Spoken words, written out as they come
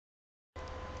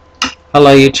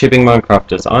Hello YouTubing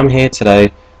Minecrafters, I'm here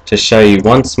today to show you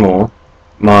once more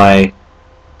my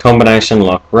combination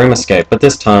lock room escape, but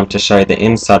this time to show you the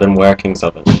inside and workings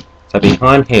of it. So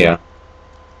behind here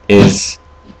is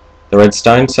the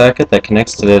redstone circuit that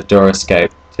connects to the door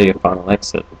escape to your final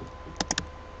exit.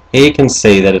 Here you can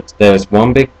see that there's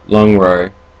one big long row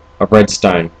of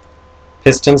redstone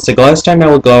pistons. The glowstone now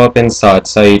will glow up inside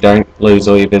so you don't lose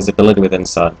all your visibility with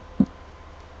inside.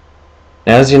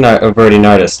 Now as you know, I've already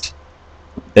noticed,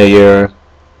 they're your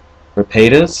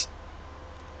repeaters,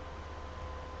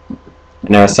 and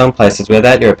there are some places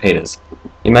without your repeaters.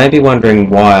 You may be wondering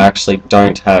why I actually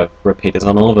don't have repeaters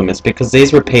on all of them. It's because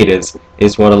these repeaters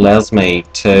is what allows me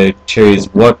to choose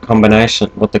what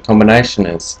the combination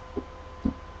is.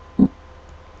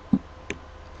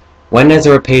 When there's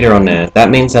a repeater on there, that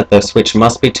means that the switch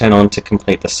must be turned on to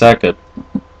complete the circuit.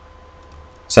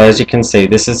 So as you can see,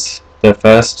 this is the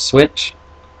first switch.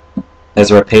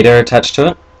 There's a repeater attached to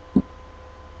it.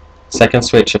 Second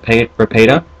switch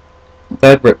repeater.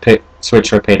 Third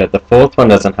switch repeater. The fourth one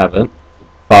doesn't have it.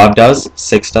 5 does,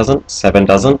 6 doesn't, 7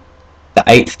 doesn't, the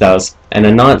 8th does, and the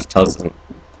 9th doesn't.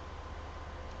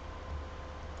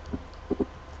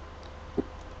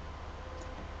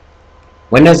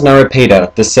 When there's no repeater,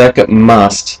 the circuit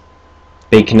must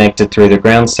be connected through the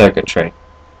ground circuitry.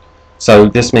 So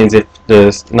this means if the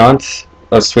 9th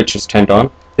switch was turned on,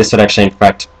 this would actually in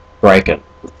fact break it.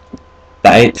 The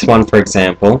 8th one, for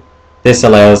example, this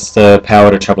allows the power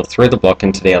to travel through the block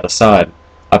into the other side.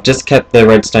 I've just kept the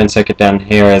redstone circuit down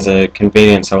here as a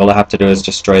convenience, so all I have to do is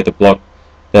destroy the block,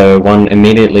 the one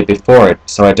immediately before it,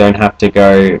 so I don't have to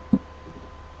go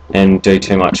and do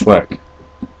too much work.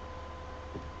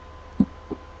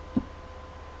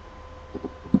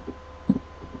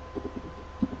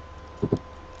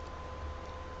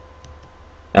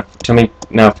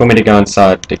 Now for me to go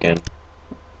inside again.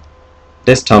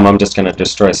 This time I'm just going to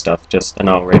destroy stuff, and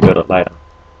I'll rebuild it later.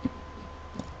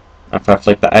 If I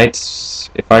flick the 8s,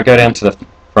 if I go down to the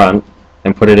front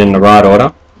and put it in the right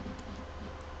order.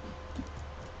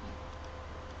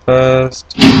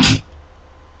 First,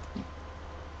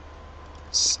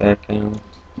 second,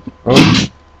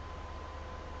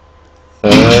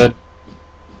 third,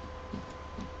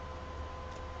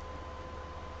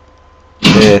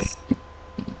 fifth,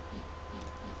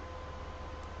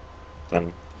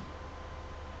 then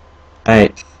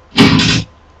 8th.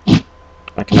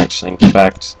 I can actually, in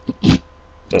fact,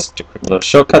 just do a quick little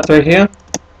shortcut through here.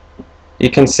 You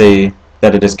can see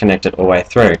that it is connected all the way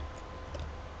through. If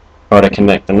I were to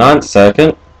connect the 9th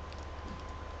circuit,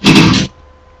 it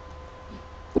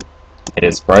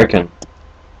is broken.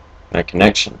 No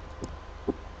connection.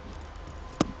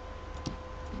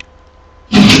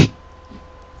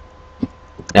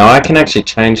 Now I can actually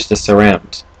change this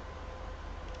around.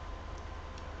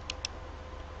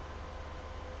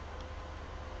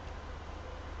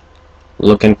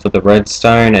 Looking for the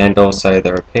redstone and also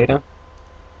the repeater.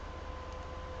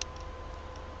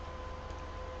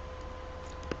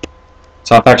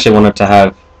 So if I actually wanted to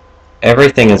have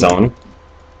everything is on,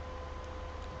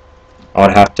 I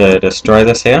would have to destroy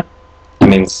this here. That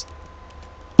means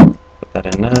put that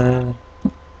in there.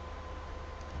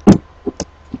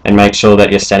 And make sure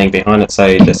that you're standing behind it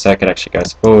so the circuit actually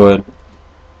goes forward.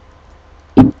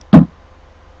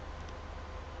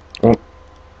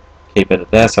 Keep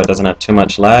it there so it doesn't have too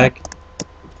much lag.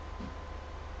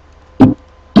 And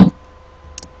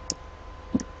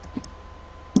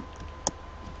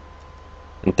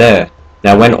there.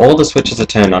 Now when all the switches are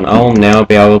turned on, I will now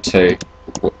be able to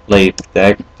leave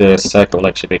the circuit will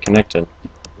actually be connected.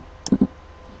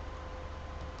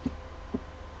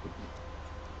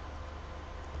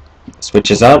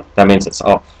 Switch is up, that means it's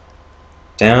off.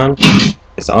 Down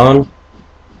is on.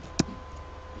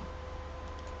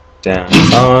 Down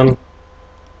is on,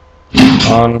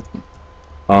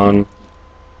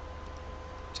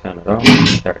 turn it on,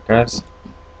 there it goes.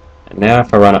 And now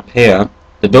if I run up here,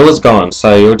 the door's gone,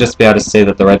 so you'll just be able to see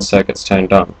that the red circuit's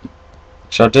turned on.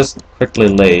 So I'll just quickly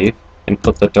leave and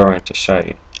put the door in to show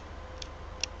you.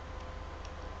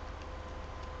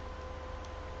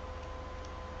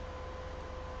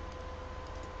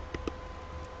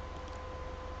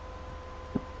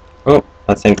 Oh,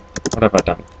 what have I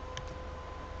done?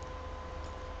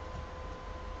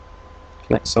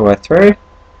 Connects all the way through.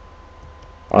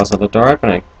 Why is the door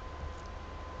opening?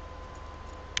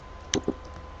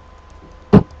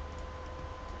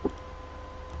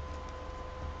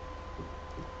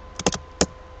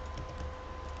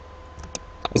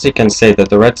 As you can see that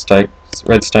the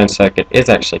redstone circuit is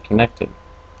actually connected.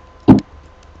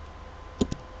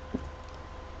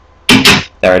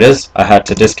 There it is. I had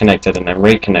to disconnect it and then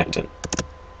reconnect it.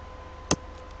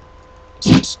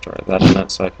 Just throw that in it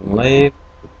so I can leave.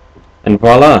 And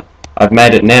voila! I've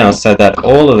made it now so that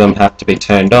all of them have to be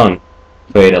turned on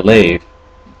for you to leave.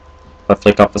 If I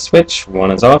flick off the switch,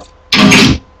 one is off.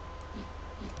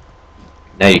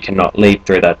 Now you cannot leave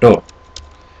through that door.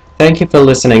 Thank you for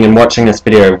listening and watching this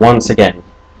video once again.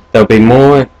 There'll be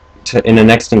more in the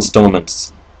next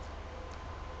installments.